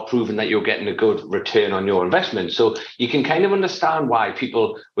then start proving that you're getting a good return on your investment. So you can kind of understand why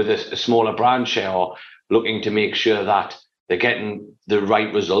people with a smaller brand share are looking to make sure that they're getting the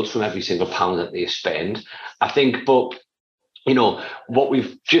right results from every single pound that they spend. I think, but what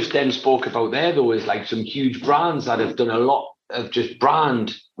we've just then spoke about there though is like some huge brands that have done a lot of just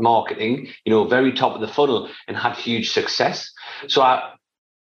brand marketing, very top of the funnel and had huge success. So I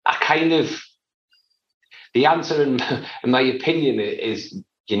kind of, the answer in my opinion is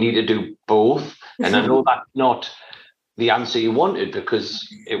you need to do both. And I know that's not the answer you wanted, because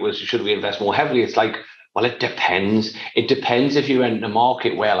it was, should we invest more heavily? It's like, well, it depends. It depends if you're in a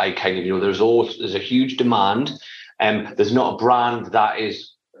market where there's a huge demand and there's not a brand that is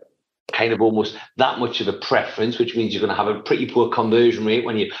kind of almost that much of a preference, which means you're going to have a pretty poor conversion rate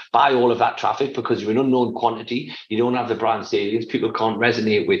when you buy all of that traffic because you're an unknown quantity. You don't have the brand salience. People can't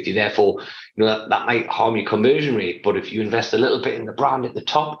resonate with you. Therefore, that might harm your conversion rate. But if you invest a little bit in the brand at the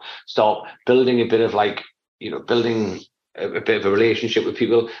top, start building a bit of building a bit of a relationship with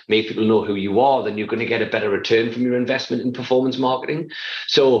people, make people know who you are, then you're going to get a better return from your investment in performance marketing.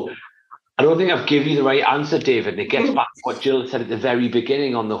 So I don't think I've given you the right answer, David. And it gets back to what Jill said at the very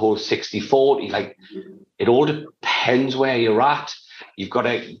beginning on the whole 60-40. Like, it all depends where you're at. You've got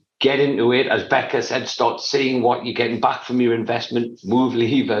to get into it. As Becca said, start seeing what you're getting back from your investment, move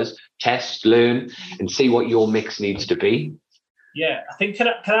levers, test, learn, and see what your mix needs to be. Yeah, I think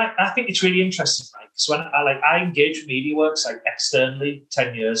I think it's really interesting, right? Because when I engaged with MediaWorks externally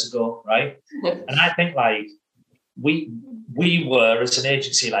 10 years ago, right? And I think we were as an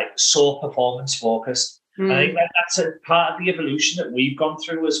agency so performance focused. I think that's a part of the evolution that we've gone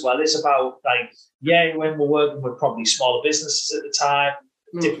through as well, is about when we're working with probably smaller businesses at the time,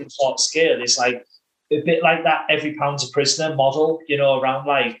 different sort of scale, is a bit like that every pound's a prisoner model, around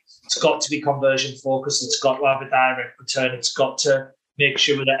it's got to be conversion focused, it's got to have a direct return, it's got to make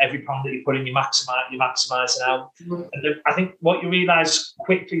sure that every pound that you put in, you're maximising out. And I think what you realise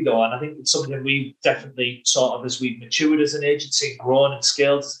quickly though, and I think it's something we've definitely sort of, as we've matured as an agency, grown and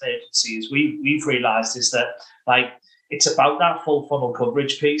scaled as an agency, is we've realised is that it's about that full funnel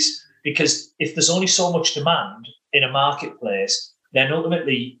coverage piece. Because if there's only so much demand in a marketplace, then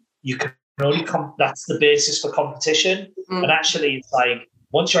ultimately you can only that's the basis for competition. And actually it's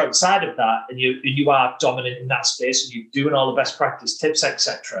once you're outside of that and you are dominant in that space and you're doing all the best practice tips,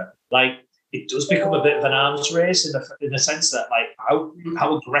 etc., it does become a bit of an arms race in the sense that, like,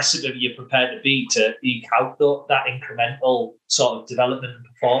 how aggressive are you prepared to be to eke out that incremental sort of development and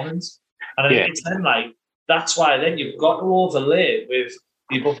performance? And I think it's then, like, that's why then you've got to overlay with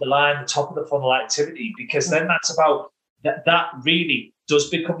the above the line, the top of the funnel activity, because then that's about that really does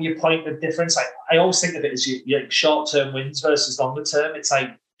become your point of difference. I always think of it as your short-term wins versus longer term. It's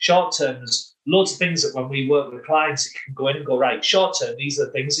like short-term, there's loads of things that when we work with clients, it can go in and go, right, short-term, these are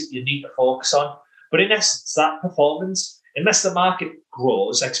the things that you need to focus on. But in essence, that performance, unless the market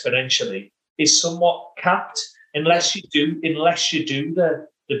grows exponentially, is somewhat capped unless you do the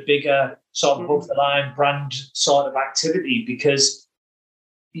bigger sort of above the line brand sort of activity, because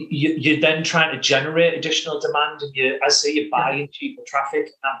you're then trying to generate additional demand, and you're buying cheaper traffic,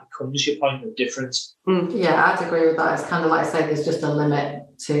 and that becomes your point of difference. Yeah, I'd agree with that. It's kind of like saying there's just a limit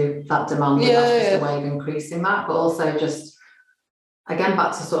to that demand, and that's just a way of increasing that. But also just, again,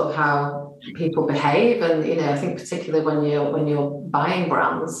 back to sort of how people behave, and I think particularly when you're buying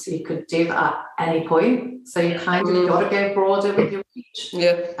brands, you could do that at any point. So you kind of got to go broader with your reach,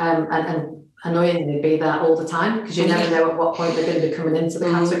 and annoyingly be there all the time, because you never know at what point they're going to be coming into the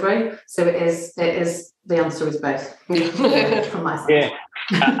category. So it is the answer is both. From my side.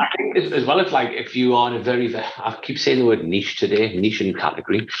 I think as well as, like, if you are in a very, I keep saying the word niche today, niche in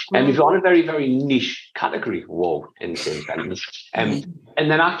category, and if you're on a very, very niche category, in the same sentence, and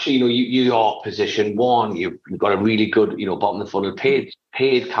then actually, your position one, you've got a really good, bottom of the funnel paid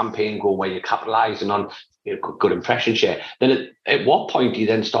campaign going where you're capitalising on good impression share. Then at what point do you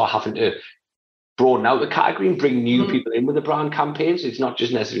then start having to broaden out the category and bring new people in with the brand campaigns? It's not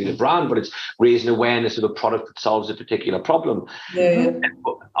just necessarily the brand, but it's raising awareness of a product that solves a particular problem. But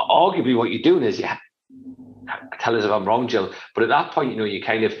arguably what you're doing is, tell us if I'm wrong, Jill, but at that point,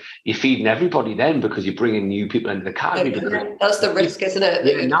 you're feeding everybody then, because you're bringing new people into the category. That's the risk, isn't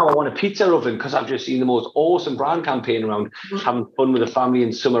it? Now I want a pizza oven because I've just seen the most awesome brand campaign around having fun with the family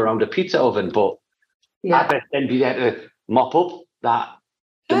in summer around a pizza oven, but I bet then be there to mop up that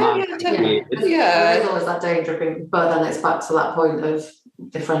demand. There's always that danger, but then it's back to that point of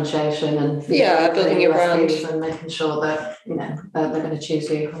differentiation and building your brand and making sure that they're going to choose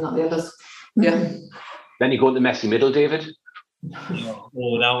you and not the others. Then you go into the messy middle, David. Now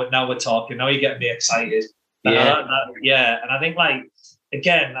we're talking. Now you're getting me excited. And I think, like,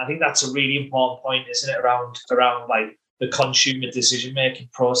 again, I think that's a really important point, isn't it, around like the consumer decision-making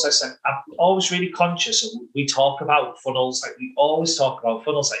process. And I'm always really conscious of, we talk about funnels, like we always talk about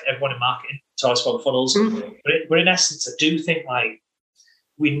funnels, like everyone in marketing talks about funnels. But in essence, I do think, like,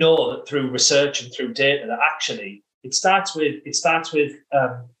 we know that through research and through data that actually it starts with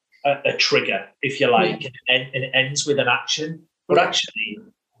a trigger, if you like, and it ends with an action. But actually,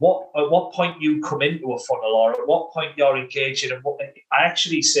 at what point you come into a funnel, or at what point you're engaging, and I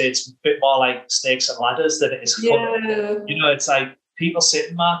actually say it's a bit more like snakes and ladders than it is a funnel. It's like people sit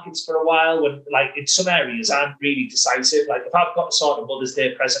in markets for a while when, like, in some areas, I'm really decisive. Like, if I've got a sort of Mother's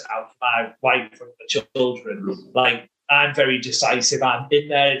Day present out for my wife and my children, like, I'm very decisive. I'm in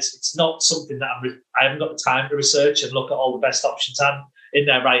there. It's not something that I haven't got the time to research and look at all the best options. I'm in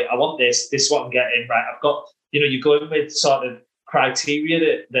there, right? I want this. This is what I'm getting, right? I've got, you go in with sort of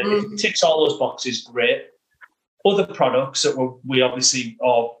criteria that if it ticks all those boxes, great. Other products that we obviously,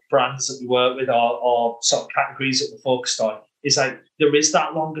 or brands that we work with, or sort of categories that we're focused on, is like, there is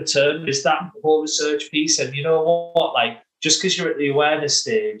that longer term, is that whole research piece. And you know what, like, just because you're at the awareness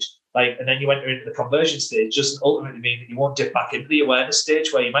stage, like, and then you enter into the conversion stage, doesn't ultimately mean that you won't dip back into the awareness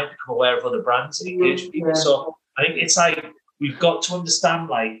stage where you might become aware of other brands and engage people. So I think it's like, we've got to understand,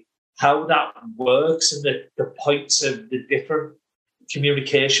 like, how that works, and the points of the different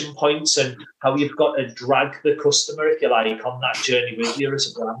communication points, and how you've got to drag the customer, if you like, on that journey with you as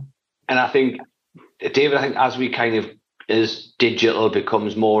a brand. And I think, David, as we as digital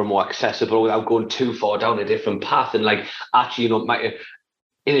becomes more and more accessible without going too far down a different path, and like, actually,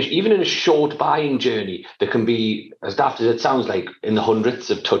 even in a short buying journey, there can be, as daft as it sounds, like, in the hundreds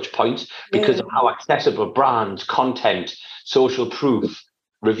of touch points, because of how accessible brands, content, social proof,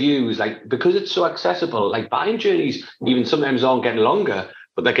 reviews, like, because it's so accessible, like, buying journeys even sometimes aren't getting longer,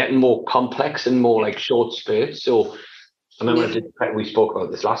 but they're getting more complex and more like short spurts. So I remember we spoke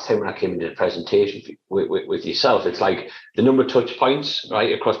about this last time when I came into the presentation with yourself. It's like the number of touch points,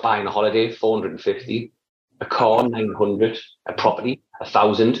 right, across buying a holiday, 450, a car, 900, a property,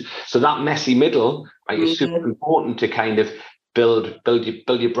 1,000. So that messy middle, right, is super important to kind of build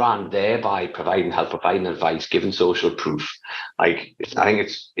your brand there by providing advice, giving social proof. Like, I think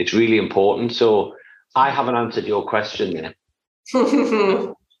it's really important. So I haven't answered your question there.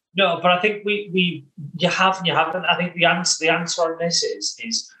 No, but I think you have and you haven't. I think the answer on this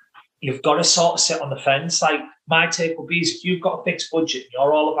is you've got to sort of sit on the fence. Like, my take would be is if you've got a fixed budget and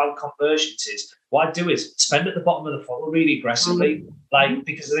you're all about conversions, is what I do is spend at the bottom of the funnel really aggressively. Like,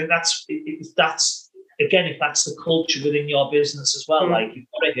 because I think that's again, if that's the culture within your business as well, like, you've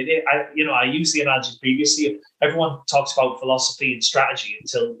got to hit it. I used the analogy previously. Everyone talks about philosophy and strategy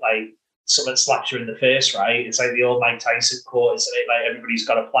until like someone slaps you in the face, right? It's like the old Mike Tyson quote. It's like everybody's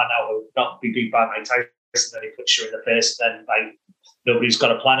got a plan out of not be beat by Mike Tyson, and then he puts you in the face, and then like nobody's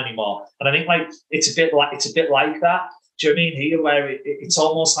got a plan anymore. And I think like it's a bit like that. Do you know what I mean? Here, where it's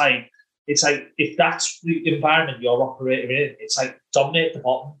almost like if that's the environment you're operating in, it's like dominate the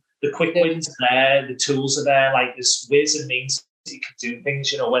bottom. The quick wins are there, the tools are there. Like, there's ways and means that you can do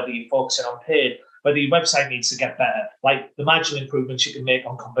things. Whether you're focusing on paid, whether your website needs to get better. Like, the marginal improvements you can make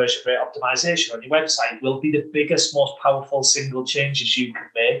on conversion rate optimization on your website will be the biggest, most powerful single changes you can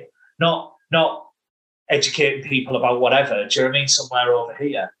make. Not educating people about whatever, do you know what I mean, somewhere over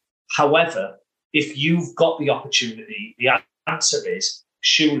here. However, if you've got the opportunity, the answer is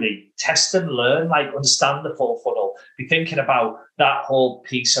surely test and learn, like understand the full funnel. Be thinking about that whole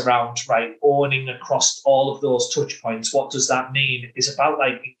piece around, right, owning across all of those touch points. What does that mean? It's about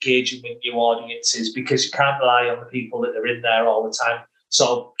like engaging with new audiences, because you can't rely on the people that are in there all the time,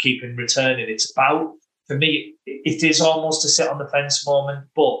 sort of keeping returning. It's about, for me, it is almost a sit on the fence moment,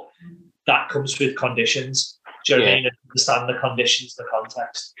 but that comes with conditions. Do you know what I mean? And understand the conditions, the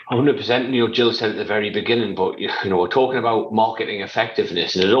context. 100%. Jill said at the very beginning, but we're talking about marketing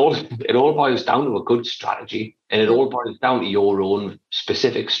effectiveness, and it all boils down to a good strategy, and it all boils down to your own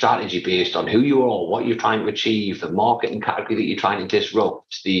specific strategy based on who you are, what you're trying to achieve, the marketing category that you're trying to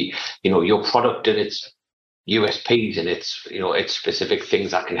disrupt, your product and its USPs and its specific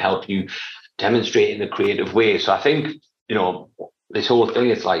things that can help you demonstrate in a creative way. So I think this whole thing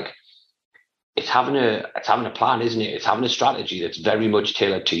is like, it's having a plan, isn't it? It's having a strategy that's very much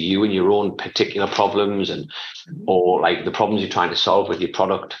tailored to you and your own particular problems, or like the problems you're trying to solve with your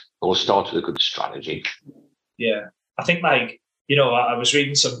product. All starts with a good strategy. Yeah, I think I was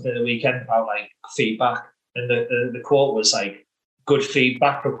reading something the weekend about like feedback, and the quote was like, "Good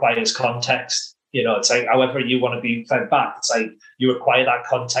feedback requires context." It's like however you want to be fed back. It's like you require that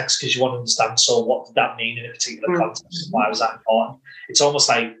context because you want to understand. So what did that mean in a particular context? Why was that important? It's almost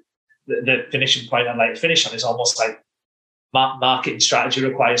like the finishing point I'd like to finish on is almost like marketing strategy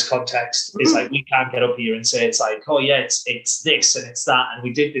requires context. It's like we can't get up here and say it's like, oh yeah, it's this and it's that, and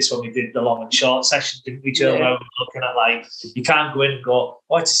we did this when we did the long and short session, didn't we, Jill? Where we were looking at like, you can't go in and go,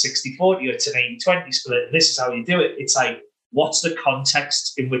 oh, it's a 60-40 or it's an 80-20 split, and this is how you do it. It's like, what's the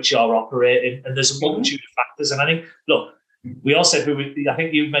context in which you're operating? And there's a multitude of factors. And I think, look, we all said I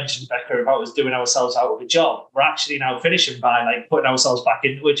think you mentioned, Becca, about us doing ourselves out of a job. We're actually now finishing by like putting ourselves back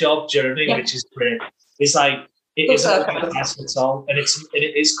into a job, do you know what I mean? Which is great. It's like it isn't at all, and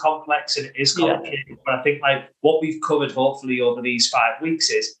it is complex and it is complicated. But I think like what we've covered hopefully over these 5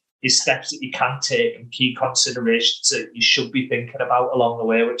 weeks is steps that you can take and key considerations that you should be thinking about along the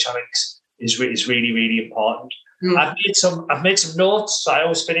way, which I think is really, really important. I've made some notes, so I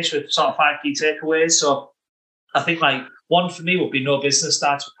always finish with sort of 5 key takeaways. So I think like one for me would be no business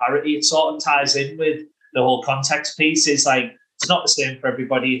starts with parity. It sort of ties in with the whole context piece. Is like, it's not the same for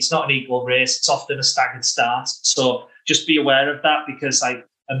everybody. It's not an equal race. It's often a staggered start. So just be aware of that, because like,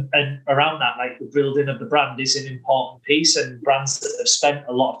 and around that, like the building of the brand is an important piece, and brands that have spent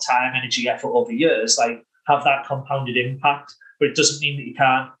a lot of time, energy, effort over years, like have that compounded impact, but it doesn't mean that you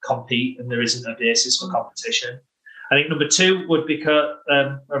can't compete and there isn't a basis for competition. I think number 2 would be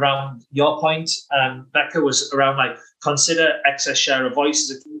around your point, Becca, was around like consider excess share of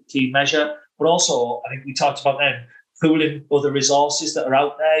voice as a key measure, but also I think we talked about then pooling other resources that are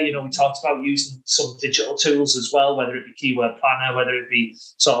out there. We talked about using some digital tools as well, whether it be keyword planner, whether it be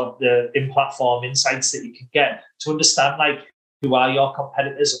sort of the in-platform insights that you can get to understand like who are your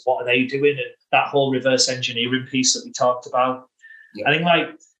competitors and what are they doing, and that whole reverse engineering piece that we talked about. Yeah. I think like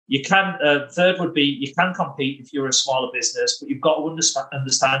you can, third would be you can compete if you're a smaller business, but you've got to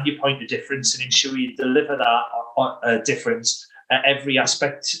understand your point of difference and ensure you deliver that difference at every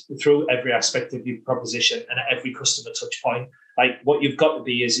aspect, through every aspect of your proposition and at every customer touch point. Like what you've got to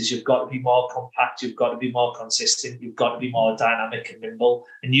be is you've got to be more compact, you've got to be more consistent, you've got to be more dynamic and nimble,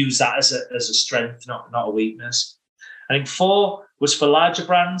 and use that as a strength, not a weakness. I think 4 was for larger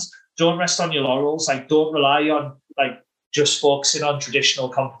brands. Don't rest on your laurels. Like don't rely on like just focusing on traditional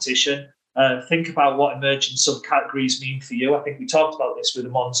competition. Think about what emerging subcategories mean for you. I think we talked about this with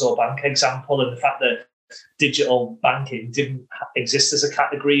the Monzo Bank example, and the fact that digital banking didn't exist as a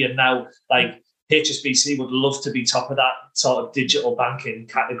category, and now like HSBC would love to be top of that sort of digital banking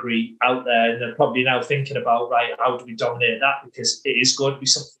category out there. And they're probably now thinking about, right, how do we dominate that? Because it is going to be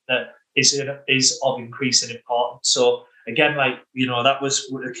something that is of increasing importance. So again, like, you know, that was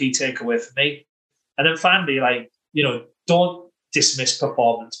a key takeaway for me. And then finally, like, you know, don't dismiss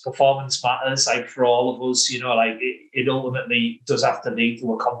performance. Performance matters, like, for all of us, you know, like it ultimately does have to lead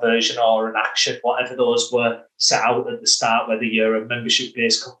to a conversion or an action, whatever those were set out at the start, whether you're a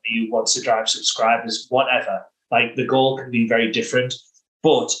membership-based company who wants to drive subscribers, whatever. Like, the goal can be very different.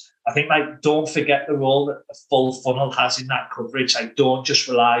 But I think, like, don't forget the role that a full funnel has in that coverage. Like, don't just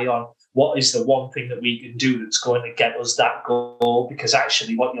rely on what is the one thing that we can do that's going to get us that goal, because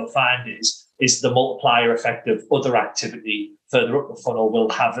actually what you'll find is the multiplier effect of other activity further up the funnel will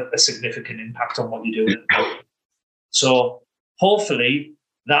have a significant impact on what you're doing. So hopefully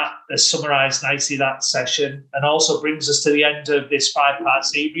that has summarised nicely that session, and also brings us to the end of this 5-part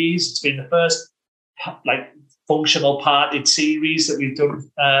series. It's been the first like functional parted series that we've done,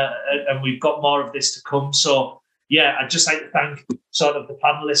 and we've got more of this to come. So yeah, I'd just like to thank sort of the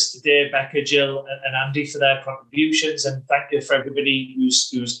panellists today, Becca, Jill, and Andy, for their contributions, and thank you for everybody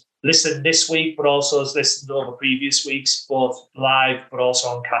who's listened this week, but also has listened over previous weeks, both live but also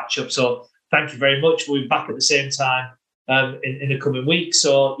on catch up. So thank you very much. We'll be back at the same time in the coming week.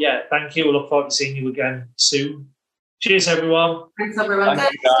 So yeah, thank you. We look forward to seeing you again soon. Cheers, everyone. Thanks, everyone.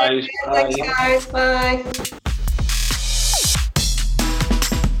 Thank you, guys. Thanks, guys. Bye.